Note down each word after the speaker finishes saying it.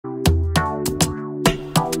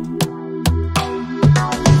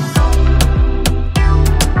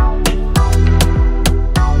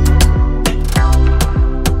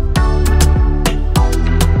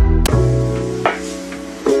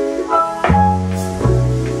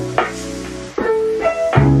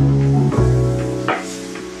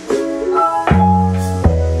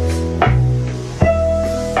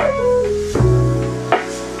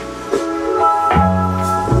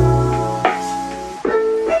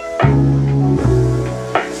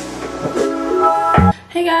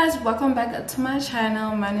Hey guys, welcome back to my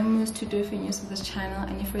channel. My name is Tudo if you're new to this channel,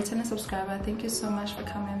 and if you're a returning subscriber, thank you so much for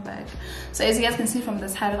coming back. So as you guys can see from the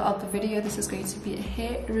title of the video, this is going to be a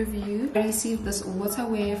hair review. I received this water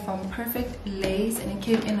wave from PerfectLace and it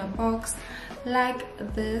came in a box like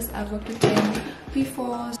this. I've worked with them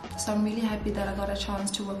before, so I'm really happy that I got a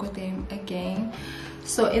chance to work with them again.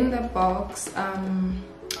 So in the box,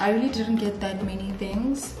 I really didn't get that many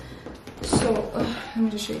things. So let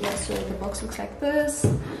me just show you guys. So the box looks like this,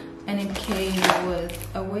 and it came with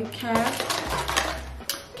a wig cap,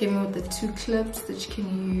 came with the 2 clips that you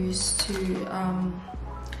can use to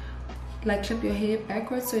like clip your hair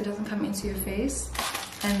backwards so it doesn't come into your face,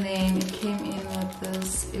 and then it came in with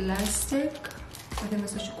this elastic, I think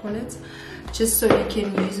that's what you call it, just so you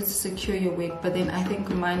can use it to secure your wig. But then I think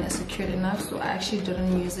mine is secured enough, so I actually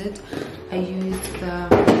didn't use it. I used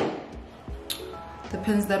the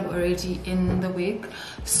pins that were already in the wig.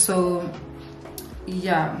 So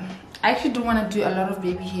yeah, I actually don't want to do a lot of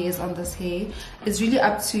baby hairs on this hair. It's really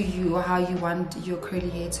up to you how you want your curly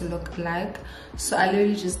hair to look like. So I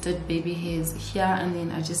literally just did baby hairs here, and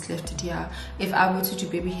then I just left it here. If I were to do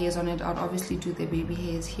baby hairs on it, I'd obviously do the baby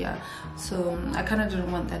hairs here. So I kind of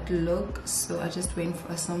didn't want that look, so I just went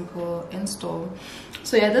for a simple install.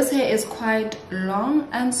 So yeah, this hair is quite long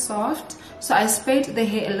and soft, so I sprayed the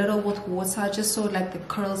hair a little with water just so like the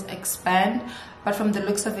curls expand. But from the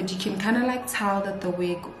looks of it, you can kind of like tell that the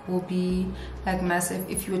wig will be like massive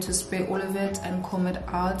if you were to spray all of it and comb it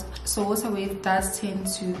out. So water wave does tend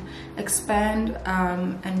to expand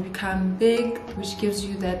and become big, which gives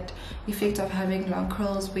you that effect of having long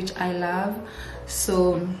curls, which I love.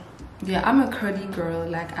 So yeah, I'm a curly girl.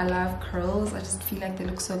 Like, I love curls. I just feel like they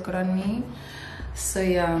look so good on me. So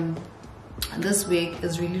yeah, this wig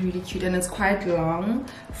is really cute, and it's quite long.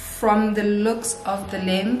 From the looks of the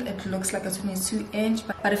length, it looks like a 22-inch,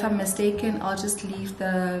 but if I'm mistaken, I'll just leave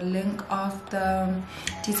the link of the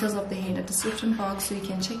details of the hair in the description box so you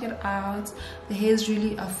can check it out. The hair is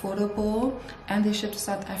really affordable, and they ship to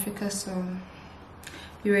South Africa, so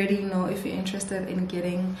you already know if you're interested in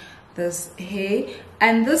getting this hair.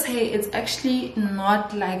 And this hair is actually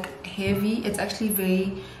not like heavy, it's actually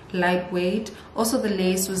very lightweight. Also, the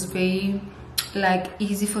lace was very like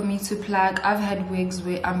easy for me to plug. I've had wigs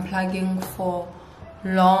where I'm plugging for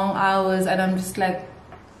long hours and I'm just like,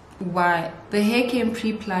 why? The hair came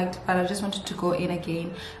pre-plugged, but I just wanted to go in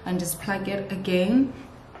again and just plug it again.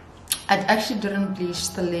 I actually didn't bleach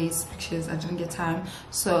the lace because I didn't get time,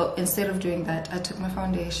 so instead of doing that, I took my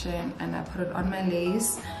foundation and I put it on my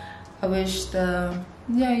lace. I wish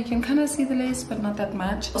yeah, you can kind of see the lace, but not that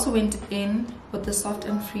much. Also went in with the soft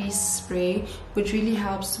and freeze spray, which really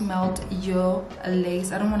helps to melt your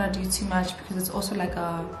lace. I don't want to do too much because it's also like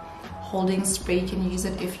a holding spray. You can use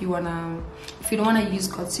it if you don't want to use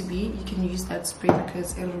got2b, you can use that spray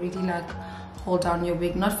because it'll really like hold down your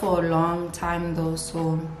wig, not for a long time though.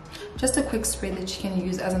 So just a quick spray that you can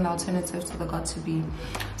use as an alternative to the got2b.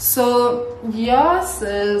 So yes,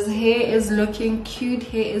 hair is looking cute,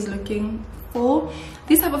 hair is looking full.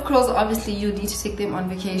 These type of curls, obviously you need to take them on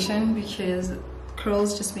vacation because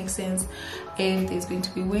curls just make sense if there's going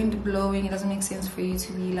to be wind blowing. It doesn't make sense for you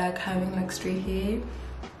to be like having like straight hair.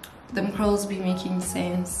 Them curls be making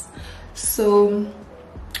sense. So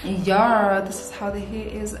yeah, this is how the hair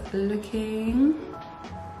is looking.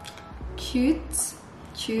 Cute.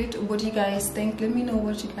 What do you guys think? Let me know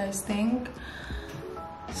what you guys think.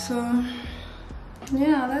 So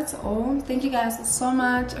yeah, that's all. Thank you guys so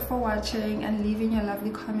much for watching and leaving your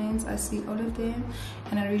lovely comments. I see all of them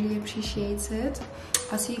and I really appreciate it.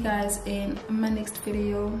 I'll see you guys in my next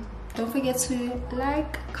video. Don't forget to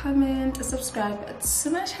like, comment, subscribe to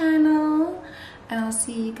my channel, and I'll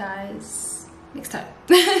see you guys next time.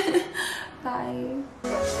 Bye.